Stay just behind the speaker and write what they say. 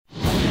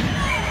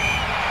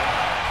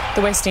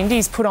The West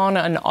Indies put on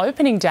an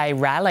opening day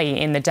rally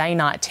in the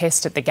day-night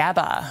test at the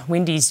Gabba.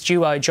 Windies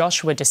duo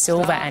Joshua De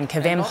Silva and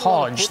Kavem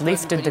Hodge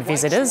lifted the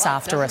visitors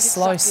after a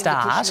slow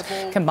start,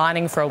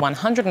 combining for a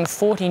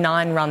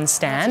 149-run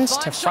stand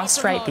to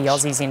frustrate the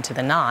Aussies into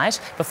the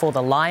night before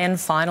the Lion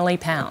finally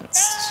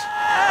pounced.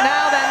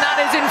 Now then, that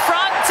is in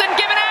front and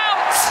given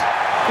out!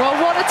 Well,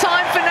 what a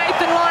time for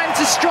Nathan Lyon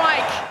to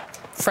strike.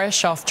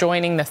 Fresh off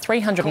joining the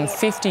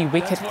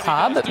 350-wicket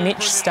club, Mitch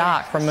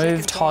Starc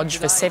removed Hodge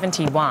for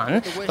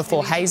 71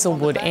 before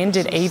Hazelwood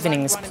ended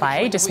evening's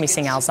play,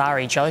 dismissing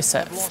Alzarri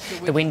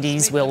Joseph. The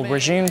Windies will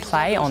resume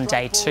play on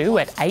day 2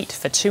 at 8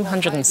 for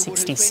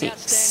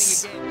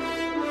 266.